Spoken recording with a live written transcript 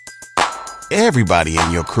Everybody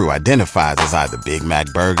in your crew identifies as either Big Mac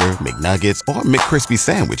Burger, McNuggets, or McCrispy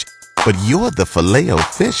Sandwich. But you're the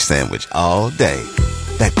Filet-O-Fish Sandwich all day.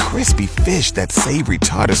 That crispy fish, that savory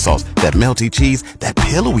tartar sauce, that melty cheese, that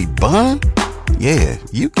pillowy bun. Yeah,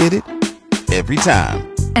 you get it. Every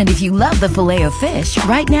time. And if you love the Filet-O-Fish,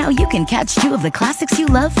 right now you can catch two of the classics you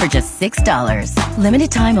love for just $6.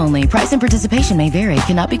 Limited time only. Price and participation may vary.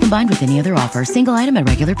 Cannot be combined with any other offer. Single item at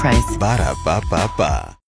regular price.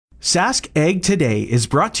 Ba-da-ba-ba-ba. Sask Ag Today is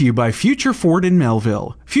brought to you by Future Ford in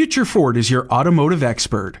Melville. Future Ford is your automotive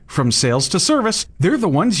expert. From sales to service, they're the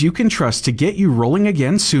ones you can trust to get you rolling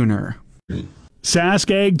again sooner.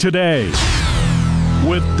 Sask Ag Today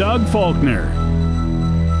with Doug Faulkner.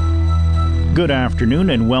 Good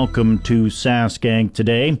afternoon and welcome to Sask Ag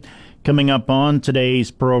Today. Coming up on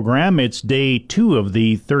today's program, it's day 2 of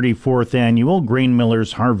the 34th annual Grain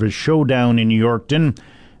Millers Harvest Showdown in Yorkton.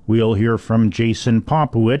 We'll hear from Jason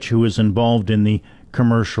Popowich, who is involved in the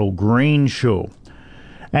commercial grain show.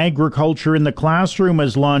 Agriculture in the Classroom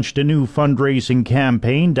has launched a new fundraising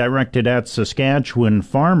campaign directed at Saskatchewan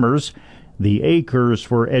farmers. The Acres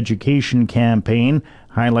for Education campaign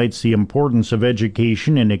highlights the importance of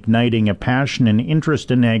education in igniting a passion and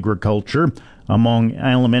interest in agriculture among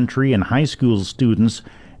elementary and high school students,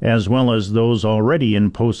 as well as those already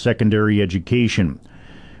in post-secondary education.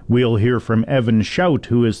 We'll hear from Evan Schout,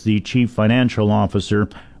 who is the Chief Financial Officer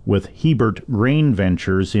with Hebert Grain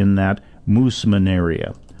Ventures in that Moosomin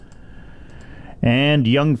area. And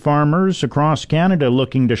young farmers across Canada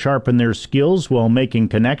looking to sharpen their skills while making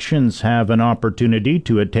connections have an opportunity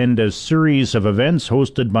to attend a series of events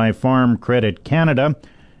hosted by Farm Credit Canada.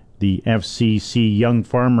 The FCC Young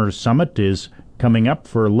Farmers Summit is coming up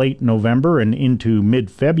for late November and into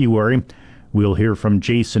mid-February. We'll hear from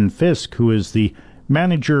Jason Fisk, who is the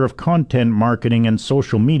Manager of Content Marketing and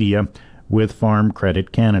Social Media with Farm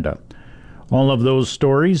Credit Canada. All of those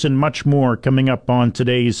stories and much more coming up on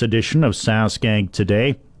today's edition of Sask Ag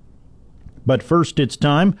Today. But first, it's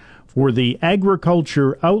time for the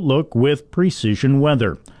Agriculture Outlook with Precision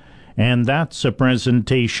Weather. And that's a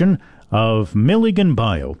presentation of Milligan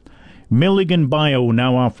Bio. Milligan Bio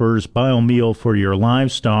now offers biomeal for your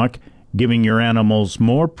livestock, giving your animals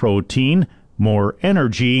more protein, more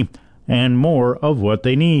energy, and more of what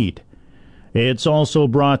they need. It's also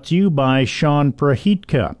brought to you by Sean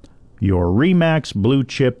Prahitka, your RE/MAX Blue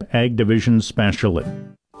Chip Ag Division Specialist.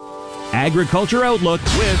 Agriculture Outlook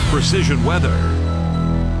with Precision Weather.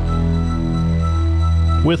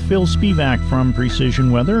 With Phil Spivak from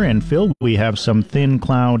Precision Weather. And Phil, we have some thin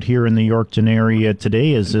cloud here in the Yorkton area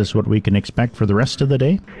today. Is this what we can expect for the rest of the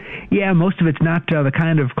day? Yeah, most of it's not the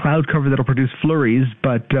kind of cloud cover that'll produce flurries,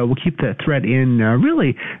 but we'll keep that threat in.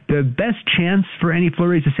 Really, the best chance for any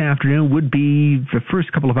flurries this afternoon would be the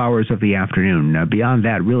first couple of hours of the afternoon. Beyond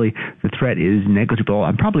that, really, the threat is negligible.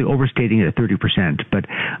 I'm probably overstating it at 30%, but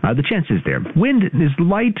the chance is there. Wind is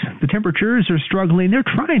light. The temperatures are struggling. They're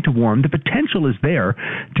trying to warm. The potential is there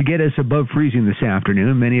to get us above freezing this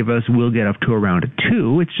afternoon. Many of us will get up to around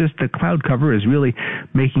 2. It's just the cloud cover is really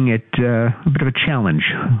making it a bit of a challenge.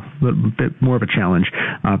 A little bit more of a challenge,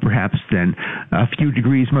 perhaps, than a few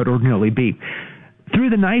degrees might ordinarily be.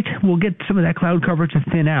 Through the night, we'll get some of that cloud cover to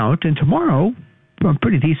thin out, and tomorrow, a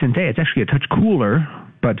pretty decent day. It's actually a touch cooler,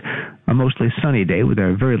 but a mostly sunny day with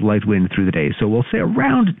a very light wind through the day. So we'll say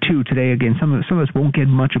around 2 today. Again, some of us won't get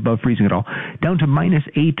much above freezing at all. Down to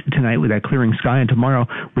 -8 tonight with that clearing sky, and tomorrow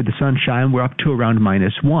with the sunshine, we're up to around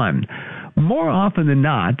 -1. More often than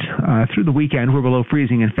not, through the weekend, we're below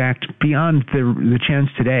freezing. In fact, beyond the chance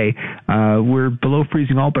today, we're below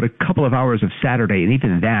freezing all but a couple of hours of Saturday, and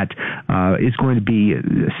even that is going to be a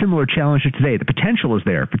similar challenge to today. The potential is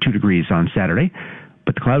there for 2 degrees on Saturday,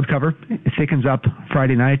 but the cloud cover thickens up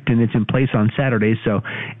Friday night, and it's in place on Saturday, so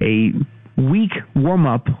a weak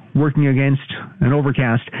warm-up working against an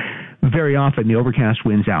overcast. Very often the overcast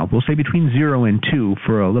wins out. We'll say between 0 and 2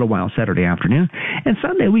 for a little while Saturday afternoon. And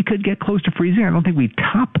Sunday we could get close to freezing. I don't think we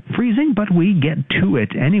top freezing, but we get to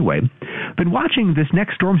it anyway. Been watching this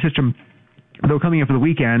next storm system, though, coming in for the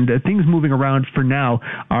weekend. Things moving around for now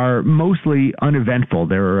are mostly uneventful.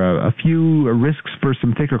 There are a few risks for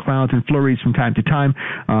some thicker clouds and flurries from time to time,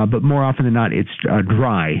 but more often than not it's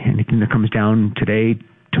dry. Anything that comes down today,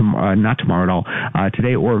 not tomorrow at all,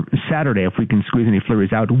 today or Saturday, if we can squeeze any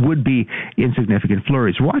flurries out, would be insignificant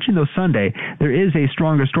flurries. We're watching those Sunday. There is a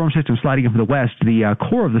stronger storm system sliding in from the west. The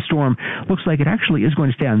core of the storm looks like it actually is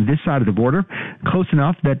going to stay on this side of the border, close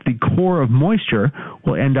enough that the core of moisture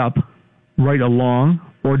will end up right along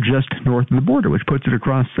or just north of the border, which puts it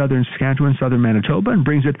across southern Saskatchewan, southern Manitoba, and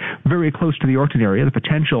brings it very close to the Yorkton area. The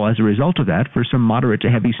potential as a result of that for some moderate to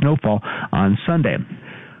heavy snowfall on Sunday.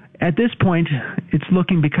 At this point, it's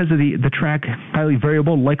looking, because of the track highly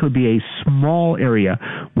variable, likely to be a small area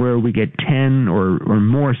where we get 10 or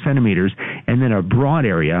more centimeters, and then a broad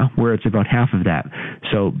area where it's about half of that.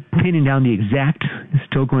 So pinning down the exact is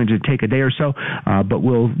still going to take a day or so, but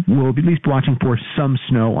we'll be at least watching for some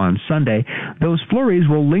snow on Sunday. Those flurries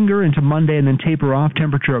will linger into Monday and then taper off.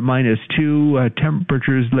 Temperature at -2.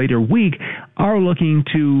 Temperatures later week are looking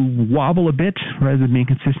to wobble a bit rather than being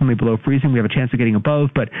consistently below freezing. We have a chance of getting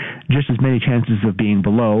above, but just as many chances of being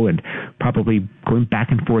below, and probably going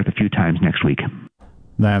back and forth a few times next week.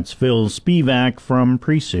 That's Phil Spivak from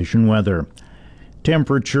Precision Weather.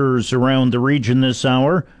 Temperatures around the region this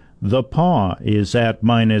hour. The Paw is at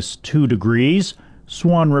 -2 degrees.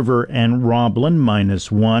 Swan River and Roblin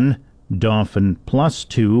 -1. Dauphin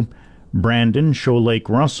 +2. Brandon, Shoal Lake,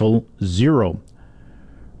 Russell 0.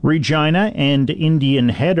 Regina and Indian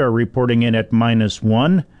Head are reporting in at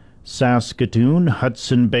 -1. Saskatoon,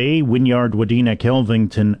 Hudson Bay, Wynyard, Wadena,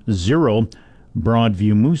 Kelvington 0.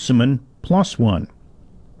 Broadview, Moosomin +1.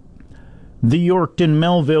 The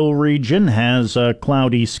Yorkton-Melville region has a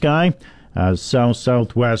cloudy sky, a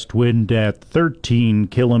south-southwest wind at 13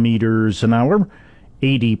 kilometers an hour.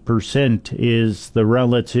 80% is the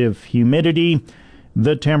relative humidity.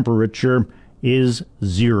 The temperature is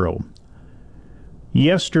 0.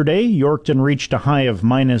 Yesterday, Yorkton reached a high of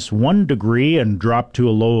 -1 degree and dropped to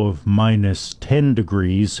a low of -10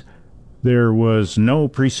 degrees. There was no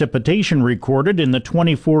precipitation recorded in the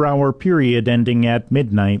 24-hour period ending at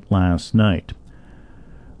midnight last night.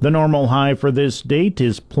 The normal high for this date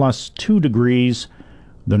is +2 degrees.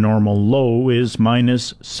 The normal low is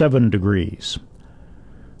 -7 degrees.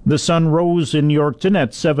 The sun rose in Yorkton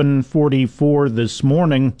at 7:44 this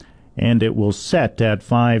morning, and it will set at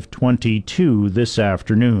 5:22 this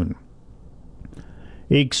afternoon.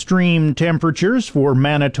 Extreme temperatures for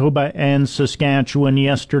Manitoba and Saskatchewan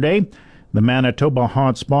yesterday. The Manitoba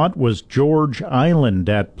hotspot was George Island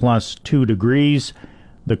at +2 degrees.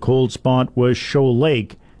 The cold spot was Shoal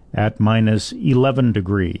Lake at -11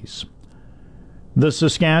 degrees. The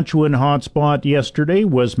Saskatchewan hotspot yesterday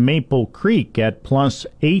was Maple Creek at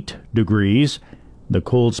 +8 degrees. The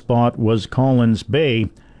cold spot was Collins Bay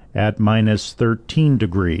at -13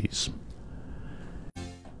 degrees.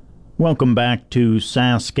 Welcome back to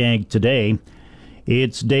Sask Ag Today.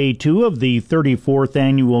 It's day 2 of the 34th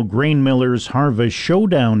annual Grain Millers Harvest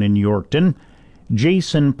Showdown in Yorkton.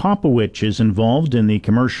 Jason Popowich is involved in the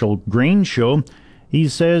commercial grain show. He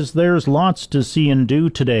says there's lots to see and do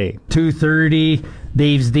today. 2:30,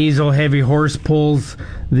 Dave's Diesel Heavy Horse pulls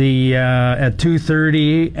the at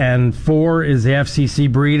 2:30, and 4 is the FCC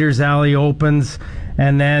Breeders' Alley opens.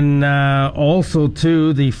 And then also,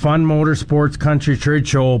 too, the Fun Motorsports Country Trade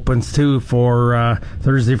Show opens, too, for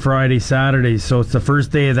Thursday, Friday, Saturday. So it's the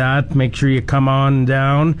first day of that. Make sure you come on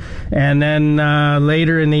down. And then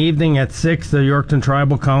later in the evening at 6, the Yorkton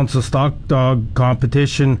Tribal Council Stock Dog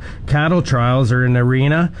Competition Cattle Trials are in the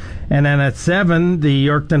arena. And then at 7, the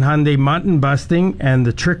Yorkton Hyundai Mutton Busting and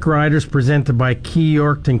the Trick Riders presented by Key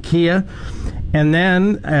Yorkton Kia. And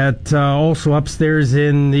then at also upstairs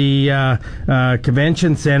in the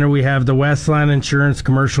convention center, we have the Westland Insurance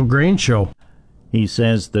Commercial Grain Show. He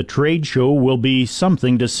says the trade show will be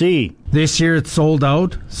something to see. This year it's sold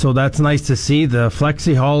out, so that's nice to see. The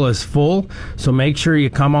Flexi Hall is full, so make sure you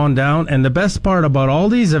come on down. And the best part about all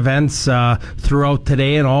these events throughout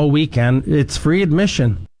today and all weekend, it's free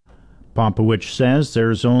admission. Popowich says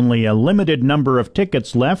there's only a limited number of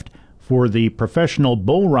tickets left for the professional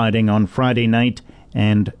bull riding on Friday night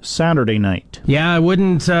and Saturday night. Yeah, I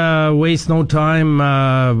wouldn't waste no time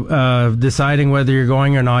deciding whether you're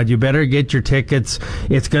going or not. You better get your tickets.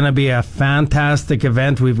 It's going to be a fantastic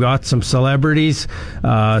event. We've got some celebrities,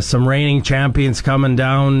 some reigning champions coming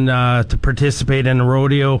down to participate in the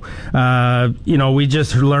rodeo. We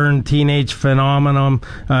just learned teenage phenomenon,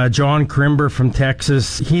 John Crimber from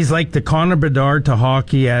Texas. He's like the Connor Bedard to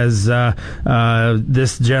hockey as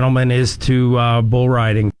this gentleman is to bull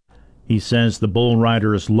riding. He says the bull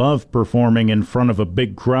riders love performing in front of a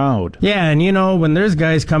big crowd. Yeah, and when there's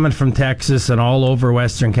guys coming from Texas and all over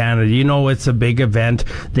Western Canada, it's a big event.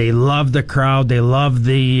 They love the crowd. They love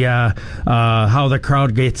the how the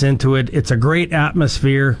crowd gets into it. It's a great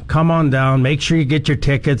atmosphere. Come on down. Make sure you get your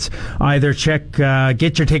tickets. Either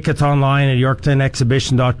get your tickets online at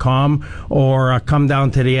yorktonexhibition.com or come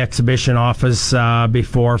down to the exhibition office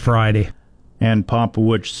before Friday. And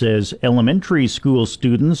Popowich says elementary school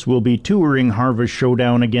students will be touring Harvest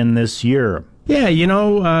Showdown again this year. Yeah,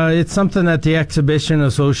 it's something that the Exhibition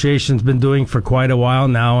Association's been doing for quite a while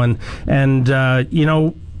now, and a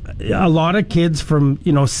lot of kids from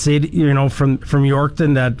city, from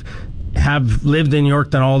Yorkton that have lived in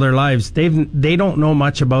Yorkton all their lives, they don't know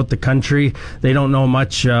much about the country. They don't know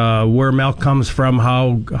much where milk comes from,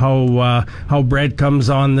 how bread comes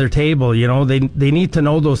on their table. You know, they need to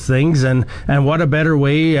know those things, and what a better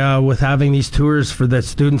way with having these tours for the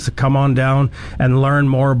students to come on down and learn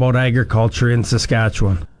more about agriculture in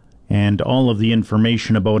Saskatchewan. And all of the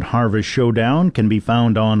information about Harvest Showdown can be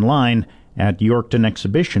found online at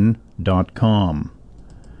yorktonexhibition.com.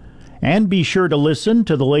 And be sure to listen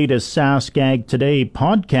to the latest Sask Ag Today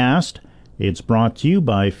podcast. It's brought to you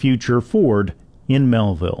by Future Ford in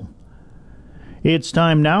Melville. It's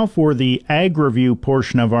time now for the Ag Review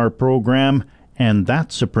portion of our program, and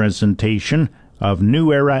that's a presentation of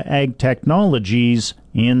New Era Ag Technologies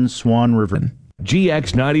in Swan River.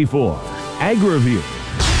 GX94 Ag Review.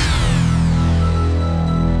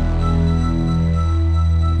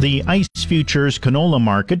 The ICE Futures canola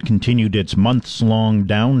market continued its months-long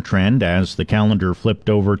downtrend as the calendar flipped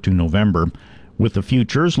over to November, with the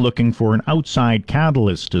futures looking for an outside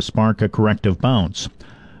catalyst to spark a corrective bounce.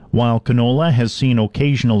 While canola has seen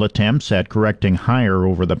occasional attempts at correcting higher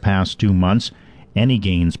over the past 2 months, any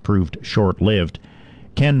gains proved short-lived.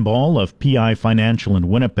 Ken Ball of PI Financial in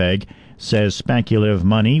Winnipeg says speculative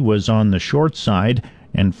money was on the short side,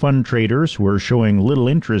 and fund traders were showing little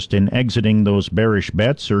interest in exiting those bearish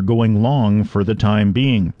bets or going long for the time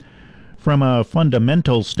being. From a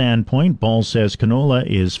fundamental standpoint, Ball says canola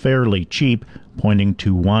is fairly cheap, pointing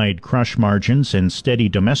to wide crush margins and steady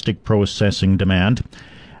domestic processing demand.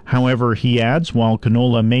 However, he adds, while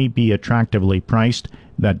canola may be attractively priced,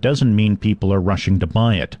 that doesn't mean people are rushing to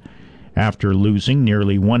buy it. After losing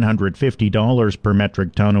nearly $150 per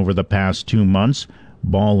metric ton over the past 2 months,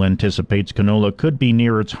 Ball anticipates canola could be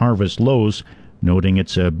near its harvest lows, noting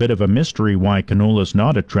it's a bit of a mystery why canola is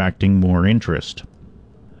not attracting more interest.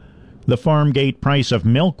 The farm gate price of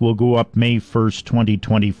milk will go up May 1st,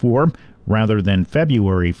 2024, rather than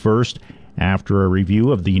February 1st, after a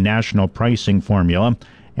review of the national pricing formula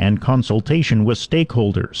and consultation with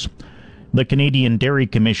stakeholders. The Canadian Dairy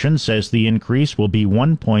Commission says the increase will be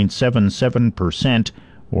 1.77%,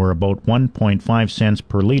 or about 1.5 cents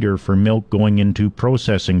per litre for milk going into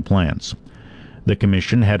processing plants. The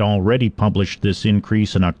Commission had already published this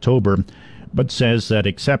increase in October, but says that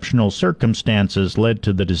exceptional circumstances led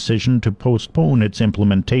to the decision to postpone its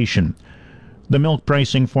implementation. The milk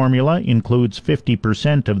pricing formula includes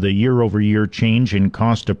 50% of the year-over-year change in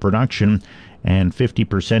cost of production and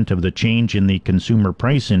 50% of the change in the Consumer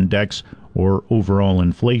Price Index, or overall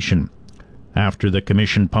inflation. After the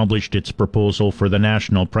Commission published its proposal for the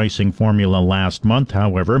national pricing formula last month,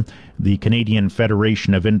 however, the Canadian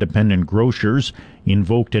Federation of Independent Grocers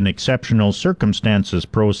invoked an exceptional circumstances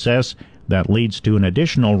process that leads to an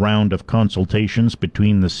additional round of consultations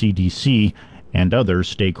between the CDC and other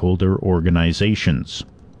stakeholder organizations.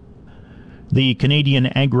 The Canadian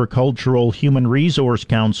Agricultural Human Resource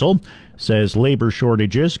Council says labor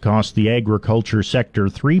shortages cost the agriculture sector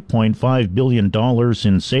 $3.5 billion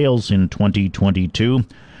in sales in 2022.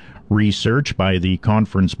 Research by the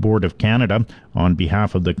Conference Board of Canada on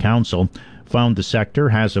behalf of the Council found the sector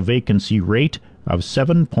has a vacancy rate of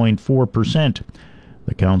 7.4%.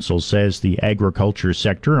 The Council says the agriculture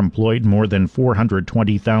sector employed more than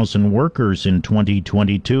 420,000 workers in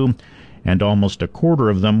 2022, and almost a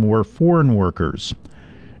quarter of them were foreign workers.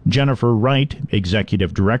 Jennifer Wright,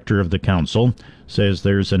 Executive Director of the Council, says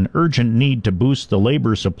there's an urgent need to boost the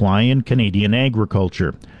labor supply in Canadian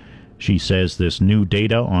agriculture. She says this new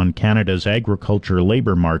data on Canada's agriculture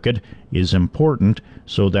labor market is important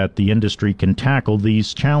so that the industry can tackle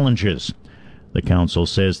these challenges. The Council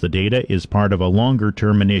says the data is part of a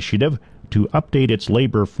longer-term initiative to update its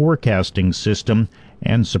labor forecasting system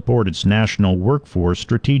and support its national workforce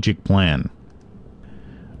strategic plan.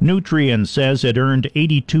 Nutrien says it earned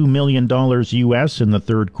 $82 million U.S. in the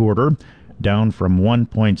third quarter, down from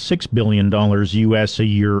 $1.6 billion U.S. a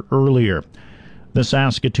year earlier. The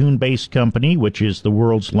Saskatoon-based company, which is the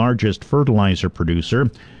world's largest fertilizer producer,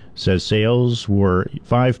 says sales were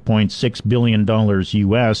 $5.6 billion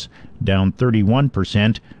U.S., down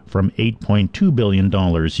 31% from $8.2 billion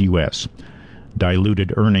U.S.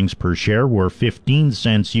 Diluted earnings per share were 15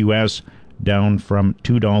 cents U.S., down from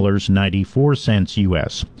 $2.94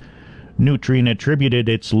 U.S. Nutrien attributed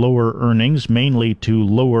its lower earnings mainly to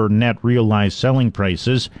lower net realized selling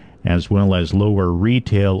prices, as well as lower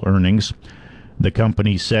retail earnings. The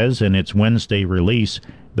company says in its Wednesday release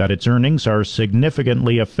that its earnings are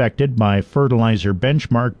significantly affected by fertilizer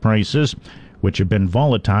benchmark prices, which have been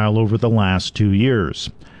volatile over the last 2 years.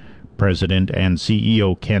 President and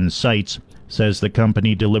CEO Ken Seitz says the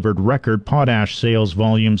company delivered record potash sales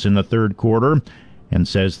volumes in the third quarter and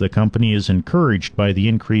says the company is encouraged by the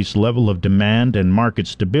increased level of demand and market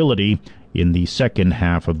stability in the second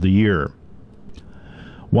half of the year.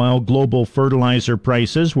 While global fertilizer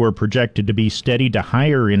prices were projected to be steady to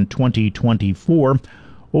higher in 2024,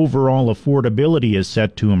 overall affordability is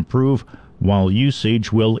set to improve while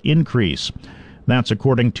usage will increase. That's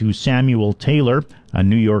according to Samuel Taylor, a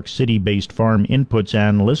New York City-based farm inputs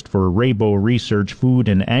analyst for Rabo Research Food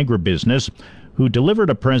and Agribusiness, who delivered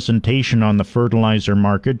a presentation on the fertilizer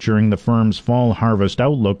market during the firm's Fall Harvest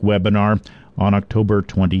Outlook webinar on October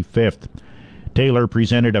 25th. Taylor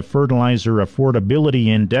presented a fertilizer affordability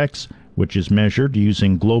index, which is measured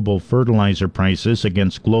using global fertilizer prices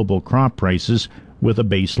against global crop prices with a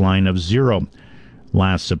baseline of 0.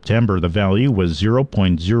 Last September, the value was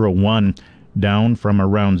 0.01, down from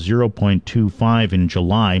around 0.25 in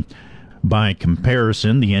July. By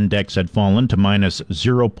comparison, the index had fallen to minus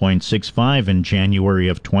 0.65 in January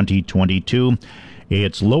of 2022,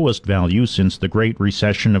 its lowest value since the Great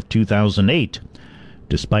Recession of 2008.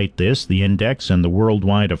 Despite this, the index and the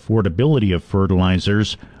worldwide affordability of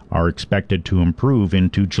fertilizers are expected to improve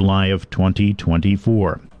into July of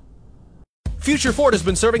 2024. Future Ford has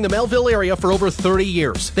been serving the Melville area for over 30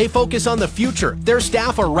 years. They focus on the future. Their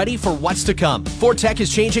staff are ready for what's to come. Ford Tech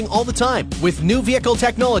is changing all the time with new vehicle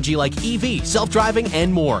technology like EV, self-driving,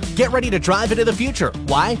 and more. Get ready to drive into the future.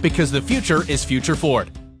 Why? Because the future is Future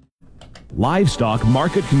Ford. Livestock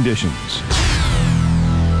market conditions.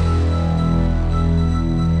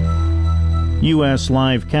 U.S.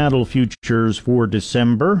 live cattle futures for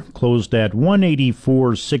December closed at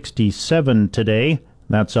 184.67 today.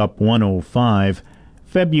 That's up 105.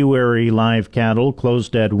 February live cattle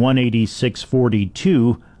closed at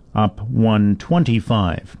 186.42, up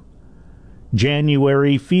 125.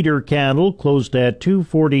 January feeder cattle closed at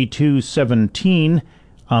 242.17,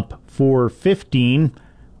 up 415.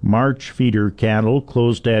 March feeder cattle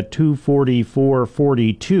closed at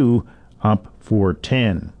 244.42, up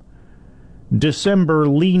 410. December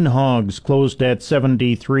lean hogs closed at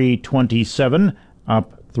 73.27,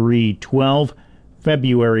 up 312.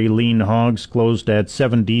 February lean hogs closed at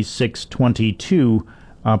 76.22,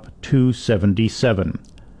 up 277.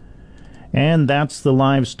 And that's the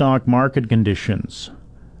livestock market conditions.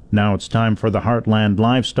 Now it's time for the Heartland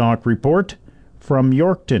Livestock Report from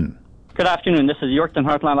Yorkton. Good afternoon. This is the Yorkton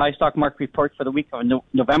Heartland Livestock Market Report for the week of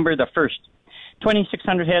November the 1st.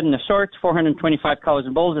 2,600 head in the sorts, 425 cows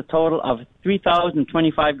and bulls, a total of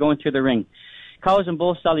 3,025 going through the ring. Cows and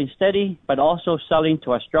bulls selling steady, but also selling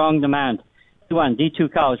to a strong demand. D1,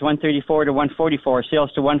 D2 cows, 134 to 144,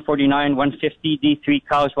 sales to 149, 150, D3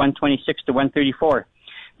 cows, 126 to 134.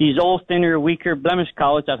 These old, thinner, weaker, blemished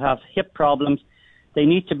cows that have hip problems, they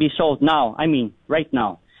need to be sold now. I mean, right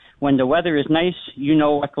now. When the weather is nice, you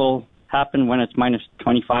know what will happen when it's minus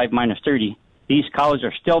 25, minus 30. These cows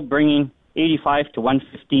are still bringing 85 to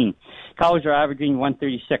 115. Cows are averaging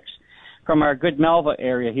 136. From our good Melva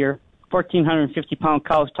area here, 1,450-pound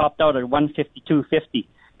cows topped out at 152.50.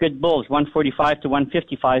 Good bulls, 145 to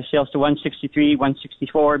 155. Sales to 163,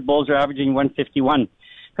 164. Bulls are averaging 151.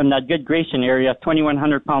 From that good Grayson area,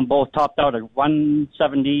 2,100-pound bull topped out at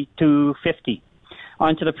 172.50.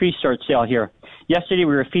 On to the pre-sort sale here. Yesterday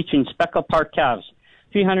we were featuring Speckled Park calves.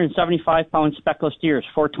 375-pound speckled steers,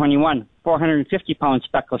 421. 450-pound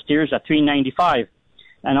speckled steers at 395.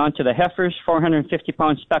 And on to the heifers,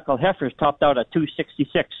 450-pound speckled heifers topped out at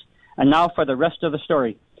 266. And now for the rest of the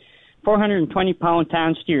story. 420-pound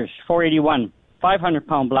tan steers, 481.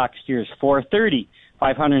 500-pound black steers, 430.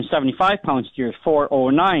 575-pound steers,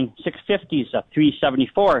 409. 650s at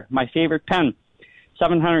 374. My favorite pen.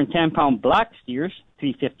 710-pound black steers,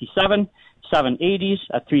 357. 780s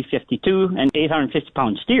at 352. And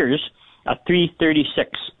 850-pound steers at 336.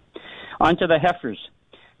 On to the heifers.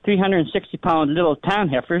 360-pound little tan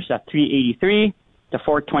heifers at 383. The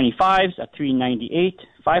 425s at 398.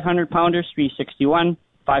 500-pounders, 361.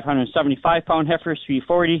 575-pound heifers,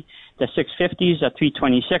 340. The 650s at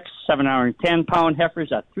 326. 710-pound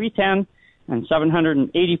heifers at 310. And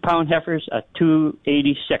 780-pound heifers at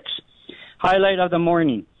 286. Highlight of the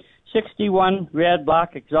morning. 61 red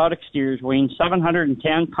black exotic steers weighing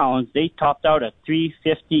 710 pounds. They topped out at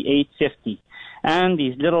 358.50. And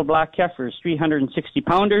these little black heifers, 360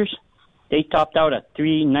 pounders, they topped out at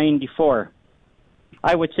 394.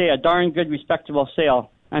 I would say a darn good, respectable sale.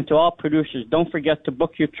 And to all producers, don't forget to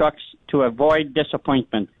book your trucks to avoid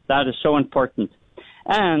disappointment. That is so important.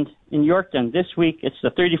 And in Yorkton, this week, it's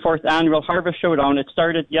the 34th Annual Harvest Showdown. It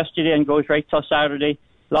started yesterday and goes right till Saturday.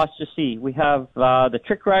 Lots to see. We have the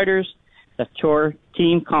trick riders, the tour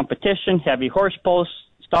team competition, heavy horse pulls,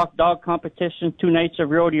 stock dog competition, 2 nights of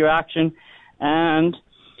rodeo action, and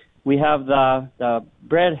we have the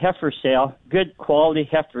bred heifer sale, good quality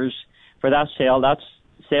heifers for that sale. That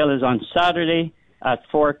sale is on Saturday at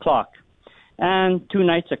 4 o'clock. And 2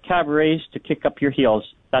 nights of cabarets to kick up your heels.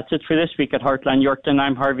 That's it for this week at Heartland Yorkton.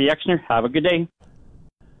 I'm Harvey Exner. Have a good day.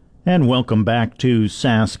 And welcome back to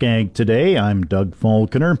Sask Ag Today. I'm Doug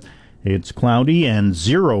Falconer. It's cloudy and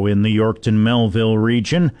 0 in the Yorkton-Melville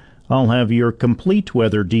region. I'll have your complete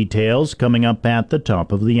weather details coming up at the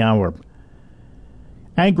top of the hour.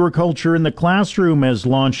 Agriculture in the Classroom has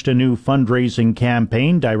launched a new fundraising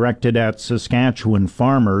campaign directed at Saskatchewan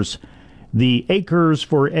farmers. The Acres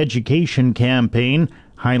for Education campaign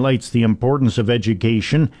highlights the importance of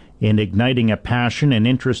education in igniting a passion and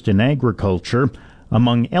interest in agriculture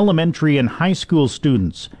among elementary and high school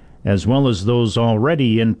students, as well as those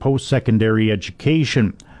already in post-secondary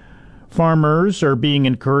education. Farmers are being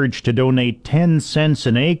encouraged to donate 10 cents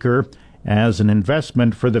an acre as an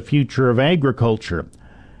investment for the future of agriculture.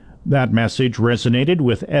 That message resonated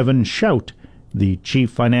with Evan Schout, the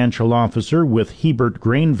Chief Financial Officer with Hebert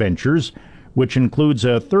Grain Ventures, which includes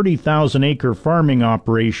a 30,000-acre farming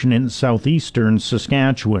operation in southeastern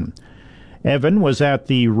Saskatchewan. Evan was at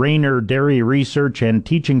the Rayner Dairy Research and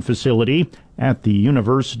Teaching Facility at the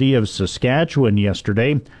University of Saskatchewan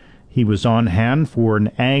yesterday. He was on hand for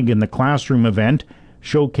an Ag in the Classroom event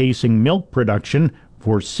showcasing milk production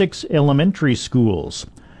for 6 elementary schools.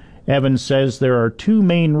 Evan says there are 2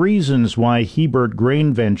 main reasons why Hebert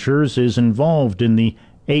Grain Ventures is involved in the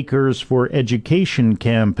Acres for Education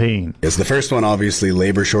campaign. It's the first one, obviously,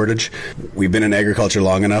 labor shortage. We've been in agriculture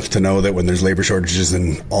long enough to know that when there's labor shortages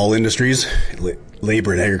in all industries,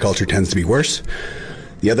 labor in agriculture tends to be worse.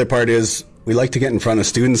 The other part is we like to get in front of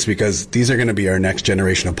students because these are going to be our next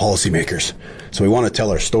generation of policymakers. So we want to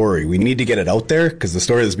tell our story. We need to get it out there because the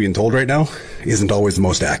story that's being told right now isn't always the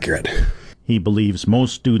most accurate. He believes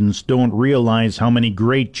most students don't realize how many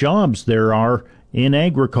great jobs there are in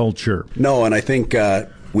agriculture. No, and I think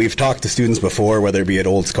we've talked to students before, whether it be at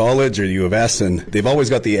Olds College or U of S, and they've always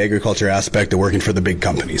got the agriculture aspect of working for the big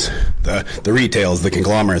companies, the retails, the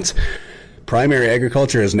conglomerates. Primary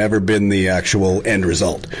agriculture has never been the actual end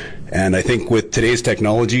result. And I think with today's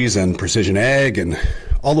technologies and precision ag and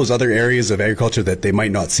all those other areas of agriculture that they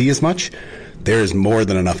might not see as much, there's more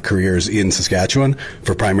than enough careers in Saskatchewan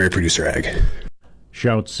for primary producer ag.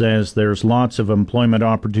 Schout says there's lots of employment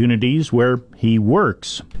opportunities where he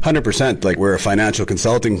works. 100%. Like, we're a financial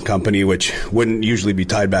consulting company, which wouldn't usually be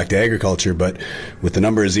tied back to agriculture, but with the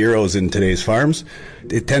number of zeros in today's farms,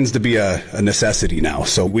 it tends to be a necessity now.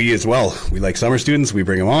 So we as well, we like summer students, we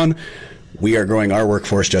bring them on. We are growing our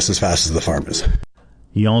workforce just as fast as the farm is.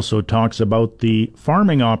 He also talks about the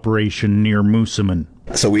farming operation near Moosomin.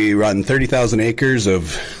 So we run 30,000 acres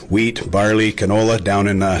of wheat, barley, canola down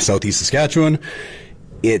in southeast Saskatchewan.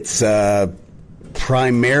 It's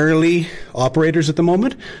primarily operators at the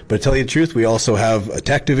moment, but to tell you the truth, we also have a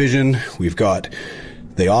tech division. We've got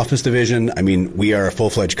the office division. I mean, we are a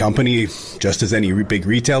full-fledged company, just as any big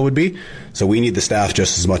retail would be, so we need the staff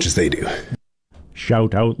just as much as they do.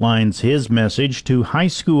 Schout outlines his message to high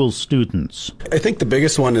school students. I think the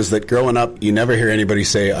biggest one is that growing up, you never hear anybody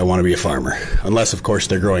say, I want to be a farmer, unless, of course,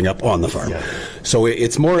 they're growing up on the farm. Yeah. So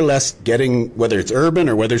it's more or less getting, whether it's urban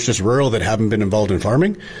or whether it's just rural that haven't been involved in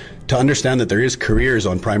farming, to understand that there is careers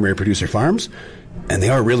on primary producer farms, and they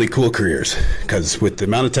are really cool careers, because with the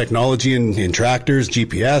amount of technology in tractors,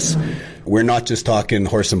 GPS, we're not just talking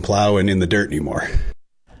horse and plow and in the dirt anymore.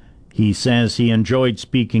 He says he enjoyed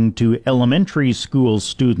speaking to elementary school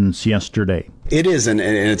students yesterday. It is, and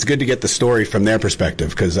it's good to get the story from their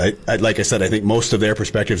perspective, because like I said, I think most of their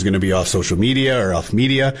perspective is going to be off social media or off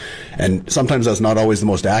media, and sometimes that's not always the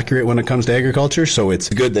most accurate when it comes to agriculture, so it's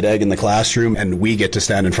good that Ag in the Classroom and we get to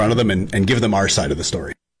stand in front of them and give them our side of the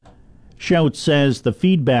story. Schout says the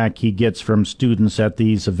feedback he gets from students at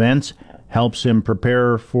these events helps him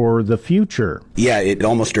prepare for the future. Yeah, it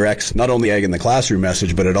almost directs not only Ag in the Classroom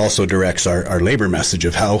message, but it also directs our labor message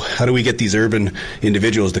of how do we get these urban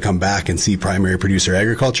individuals to come back and see primary producer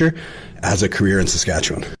agriculture as a career in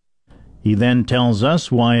Saskatchewan. He then tells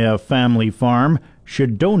us why a family farm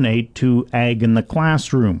should donate to Ag in the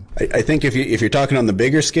Classroom. I think if you're talking on the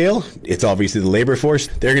bigger scale, it's obviously the labor force.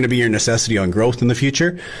 They're going to be your necessity on growth in the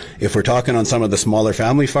future. If we're talking on some of the smaller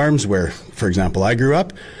family farms where, for example, I grew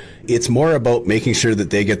up, it's more about making sure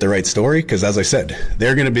that they get the right story, because as I said,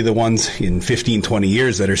 they're going to be the ones in 15, 20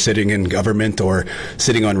 years that are sitting in government or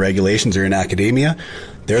sitting on regulations or in academia.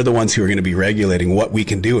 They're the ones who are going to be regulating what we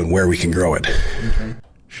can do and where we can grow it. Okay.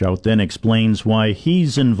 Schout then explains why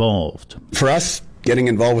he's involved. For us, getting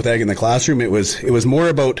involved with Ag in the Classroom, it was more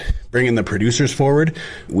about bringing the producers forward.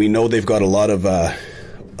 We know they've got a lot of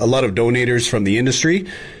donators from the industry,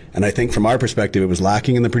 And I think from our perspective, it was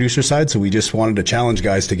lacking in the producer side. So we just wanted to challenge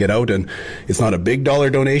guys to get out. And it's not a big dollar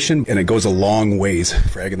donation, and it goes a long ways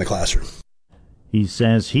for Ag in the Classroom. He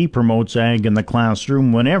says he promotes Ag in the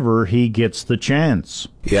Classroom whenever he gets the chance.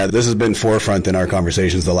 Yeah, this has been forefront in our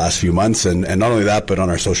conversations the last few months. And not only that, but on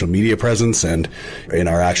our social media presence and in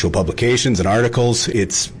our actual publications and articles,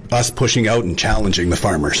 it's us pushing out and challenging the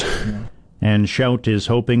farmers. And Shout is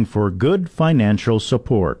hoping for good financial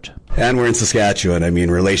support. And we're in Saskatchewan. I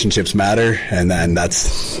mean, relationships matter, and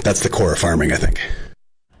that's the core of farming, I think.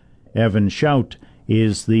 Evan Shout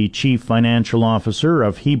is the Chief Financial Officer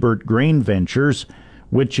of Hebert Grain Ventures,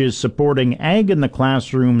 which is supporting Ag in the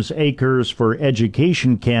Classroom's Acres for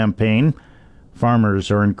Education campaign. Farmers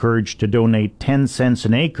are encouraged to donate 10 cents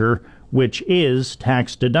an acre, which is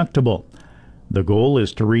tax deductible. The goal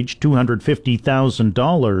is to reach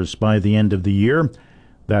 $250,000 by the end of the year.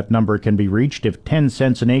 That number can be reached if 10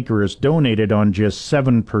 cents an acre is donated on just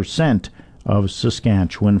 7% of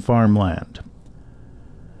Saskatchewan farmland.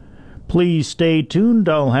 Please stay tuned.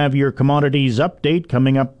 I'll have your commodities update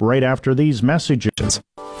coming up right after these messages.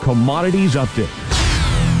 Commodities update.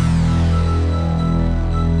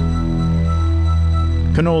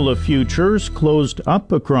 Canola futures closed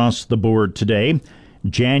up across the board today.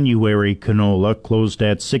 January canola closed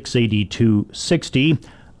at $682.60,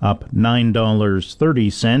 up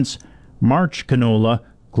 $9.30. March canola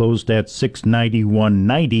closed at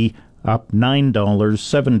 $691.90, up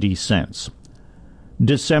 $9.70.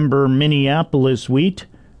 December Minneapolis wheat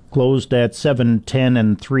closed at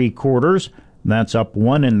 $7.10 3/4. That's up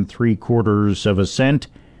 1 3/4 cents.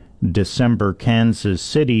 December Kansas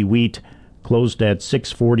City wheat closed at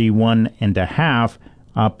 $641 1/2,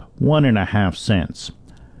 up 1.5 cents.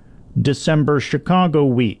 December Chicago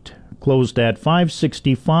wheat closed at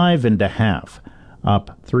 $565 1/2,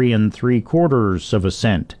 up 3 3/4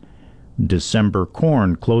 cents. December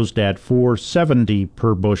corn closed at $4.70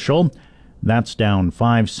 per bushel. That's down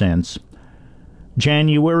 5 cents.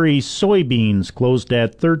 January soybeans closed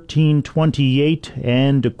at $13.28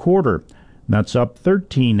 1/4. That's up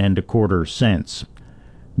 13 1/4 cents.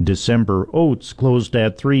 December oats closed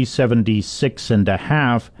at $3.76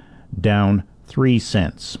 1/2, down 3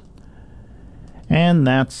 cents. And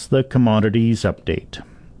that's the commodities update.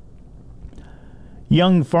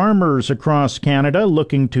 Young farmers across Canada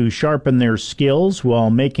looking to sharpen their skills while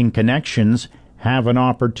making connections have an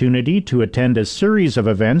opportunity to attend a series of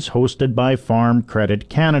events hosted by Farm Credit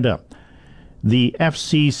Canada. The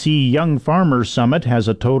FCC Young Farmer Summit has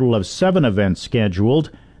a total of 7 events scheduled,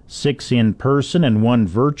 6 in person and 1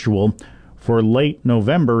 virtual, for late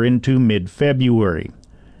November into mid-February.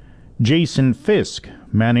 Jason Fisk,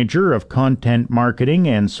 Manager of Content Marketing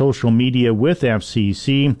and Social Media with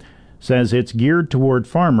FCC, says it's geared toward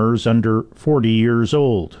farmers under 40 years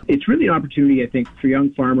old. It's really an opportunity, I think, for young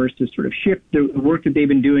farmers to sort of shift the work that they've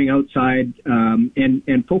been doing outside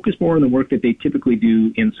and focus more on the work that they typically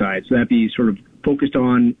do inside. So that'd be sort of focused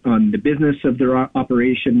on the business of their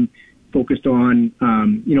operation, focused on, a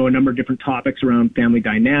number of different topics around family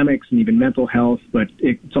dynamics and even mental health, but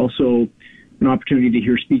it's also an opportunity to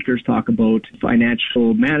hear speakers talk about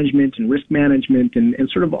financial management and risk management and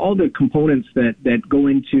sort of all the components that go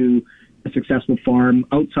into a successful farm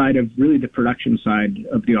outside of really the production side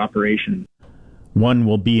of the operation. One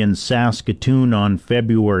will be in Saskatoon on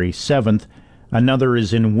February 7th. Another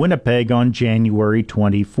is in Winnipeg on January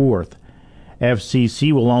 24th.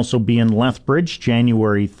 FCC will also be in Lethbridge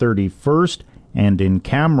January 31st and in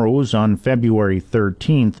Camrose on February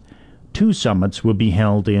 13th. 2 summits will be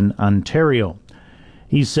held in Ontario.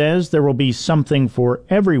 He says there will be something for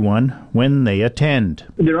everyone when they attend.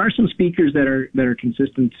 There are some speakers that are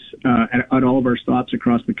consistent at all of our stops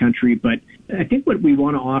across the country, but I think what we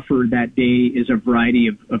want to offer that day is a variety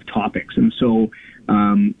of topics. And so,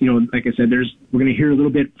 like I said, we're going to hear a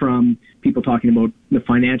little bit from people talking about the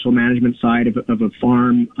financial management side of a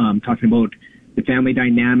farm, talking about the family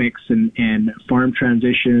dynamics and farm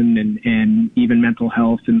transition and even mental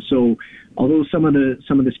health. And so, although some of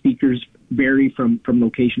the speakers vary from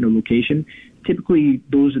location to location, typically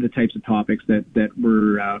those are the types of topics that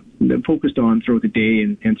we're focused on throughout the day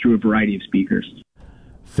and through a variety of speakers.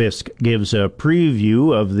 Fisk gives a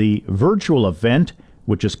preview of the virtual event,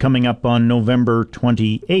 which is coming up on November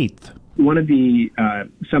 28th. One of the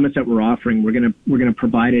summits that we're offering, we're going to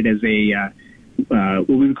provide it as a what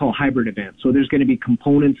we would call hybrid event. So there's going to be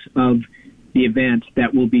components of the event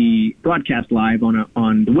that will be broadcast live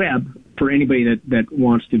on the web, for anybody that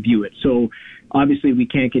wants to view it. So obviously we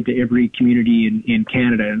can't get to every community in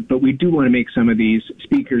Canada, but we do want to make some of these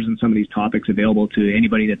speakers and some of these topics available to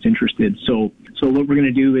anybody that's interested. So what we're going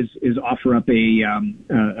to do is offer up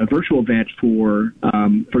a virtual event for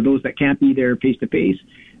those that can't be there face to face,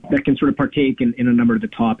 that can sort of partake in a number of the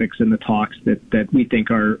topics and the talks that we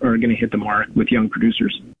think are going to hit the mark with young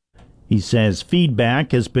producers. He says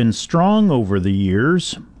feedback has been strong over the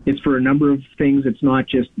years. It's for a number of things. It's not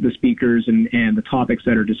just the speakers and the topics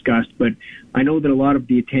that are discussed, but I know that a lot of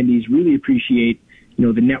the attendees really appreciate,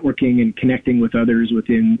 the networking and connecting with others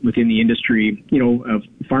within the industry.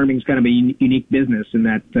 Farming is kind of a unique business in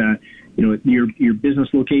that, your business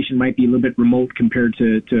location might be a little bit remote compared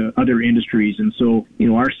to other industries. And so,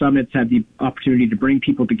 our summits have the opportunity to bring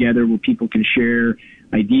people together where people can share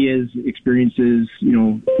ideas, experiences,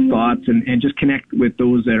 thoughts, and just connect with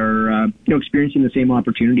those that are, experiencing the same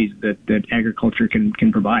opportunities that agriculture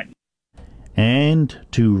can provide. And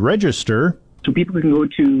to register, so people can go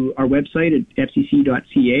to our website at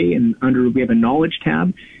fcc.ca, and we have a knowledge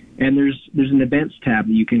tab, and there's an events tab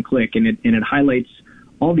that you can click, and it highlights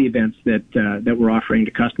all the events that we're offering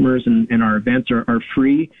to customers, and our events are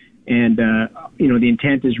free. And the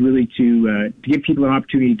intent is really to give people an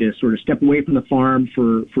opportunity to sort of step away from the farm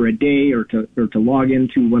for a day, or to log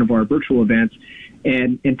into one of our virtual events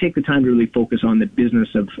and take the time to really focus on the business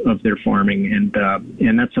of their farming,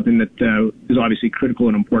 and that's something that is obviously critical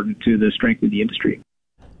and important to the strength of the industry.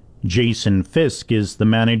 Jason Fisk is the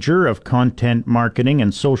manager of content marketing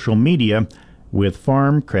and social media with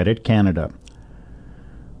Farm Credit Canada.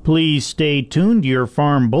 Please stay tuned. Your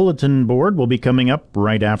Farm Bulletin Board will be coming up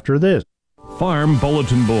right after this. Farm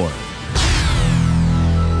Bulletin Board.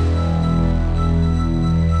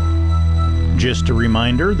 Just a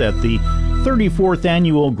reminder that the 34th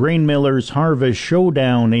Annual Grain Millers Harvest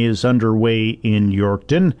Showdown is underway in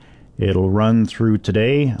Yorkton. It'll run through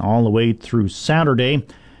today all the way through Saturday.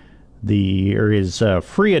 There is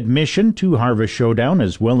free admission to Harvest Showdown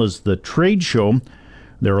as well as the trade show.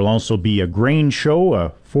 There will also be a grain show, a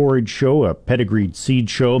forage show, a pedigreed seed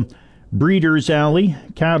show, breeder's alley,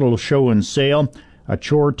 cattle show and sale, a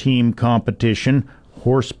chore team competition,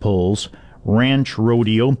 horse pulls, ranch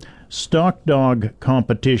rodeo, stock dog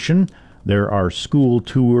competition. There are school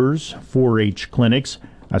tours, 4-H clinics,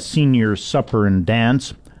 a senior supper and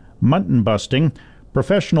dance, mutton busting,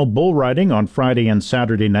 professional bull riding on Friday and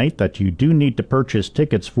Saturday night that you do need to purchase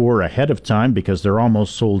tickets for ahead of time because they're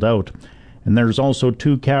almost sold out. And there's also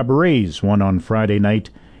 2 cabarets, one on Friday night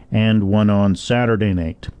and one on Saturday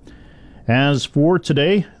night. As for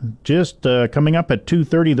today, just coming up at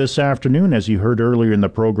 2:30 this afternoon, as you heard earlier in the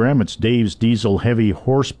program, it's Dave's Diesel Heavy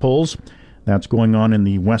Horse Pulls. That's going on in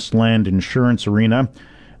the Westland Insurance Arena.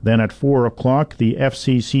 Then at 4 o'clock, the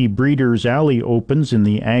FCC Breeders' Alley opens in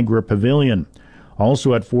the Agra Pavilion.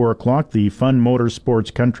 Also at 4 o'clock, the Fun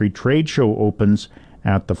Motorsports Country Trade Show opens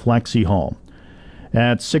at the Flexi Hall.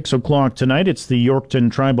 At 6 o'clock tonight, it's the Yorkton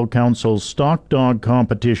Tribal Council Stock Dog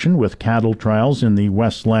Competition with cattle trials in the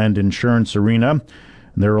Westland Insurance Arena.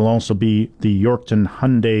 There will also be the Yorkton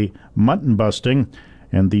Hyundai Mutton Busting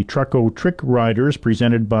and the Trucko Trick Riders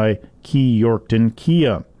presented by Key Yorkton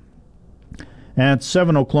Kia. At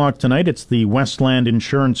 7 o'clock tonight, it's the Westland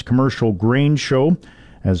Insurance Commercial Grain Show,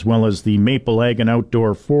 as well as the Maple Ag and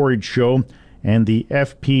Outdoor Forage Show and the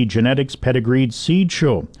FP Genetics Pedigreed Seed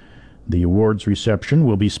Show. The awards reception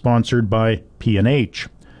will be sponsored by P&H.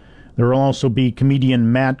 There will also be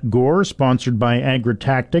comedian Matt Gore, sponsored by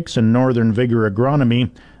Agritactics and Northern Vigor Agronomy.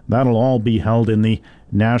 That'll all be held in the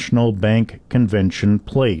National Bank Convention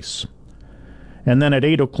Place. And then at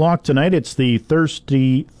 8 o'clock tonight, it's the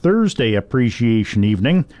Thursday Appreciation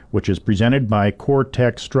Evening, which is presented by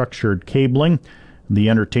Cortex Structured Cabling. The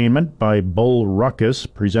entertainment by Bull Ruckus,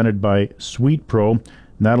 presented by Sweet Pro.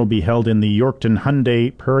 That'll be held in the Yorkton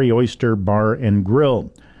Hyundai Prairie Oyster Bar and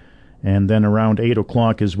Grill. And then around 8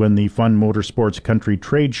 o'clock is when the Fun Motorsports Country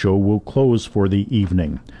Trade Show will close for the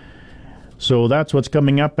evening. So that's what's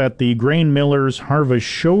coming up at the Grain Millers Harvest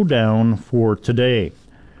Showdown for today.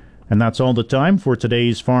 And that's all the time for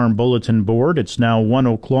today's Farm Bulletin Board. It's now 1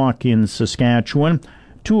 o'clock in Saskatchewan,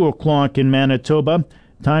 2 o'clock in Manitoba.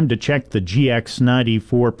 Time to check the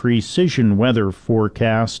GX94 Precision Weather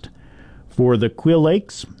Forecast. For the Quill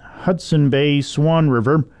Lakes, Hudson Bay, Swan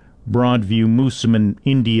River, Broadview, Moosomin,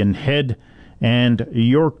 Indian Head, and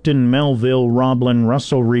Yorkton, Melville, Roblin,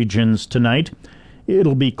 Russell regions tonight,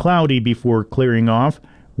 it'll be cloudy before clearing off,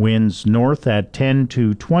 winds north at 10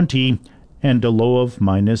 to 20, and a low of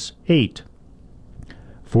 -8.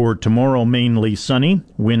 For tomorrow, mainly sunny,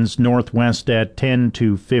 winds northwest at 10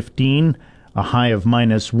 to 15, a high of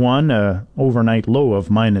 -1, a overnight low of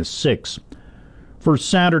 -6. For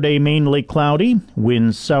Saturday, mainly cloudy,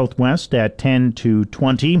 winds southwest at 10 to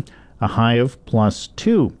 20, a high of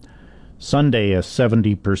 +2. Sunday, a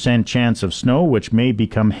 70% chance of snow, which may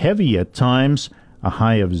become heavy at times, a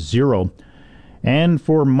high of 0. And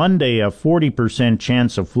for Monday, a 40%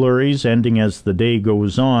 chance of flurries, ending as the day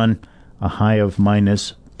goes on, a high of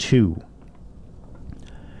 -2.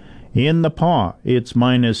 In the Paw, it's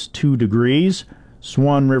 -2 degrees.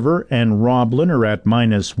 Swan River and Roblin are at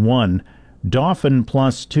 -1. Dauphin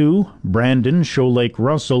 +2. Brandon, Shoal Lake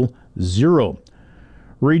Russell, 0.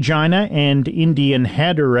 Regina and Indian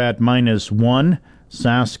Head are at -1.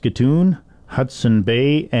 Saskatoon, Hudson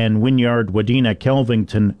Bay, and Wynyard Wadena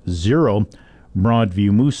Kelvington, 0.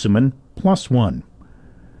 Broadview Moosomin, +1.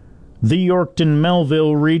 The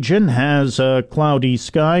Yorkton-Melville region has a cloudy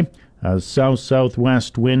sky, a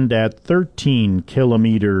south-southwest wind at 13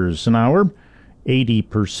 kilometers an hour.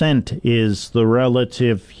 80% is the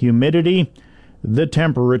relative humidity. The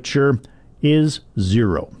temperature is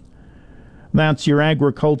 0. That's your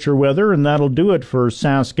agriculture weather, and that'll do it for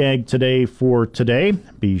Sask Ag Today for today.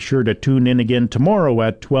 Be sure to tune in again tomorrow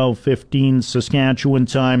at 12:15 Saskatchewan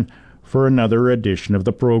time for another edition of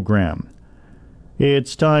the program.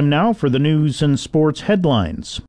 It's time now for the news and sports headlines.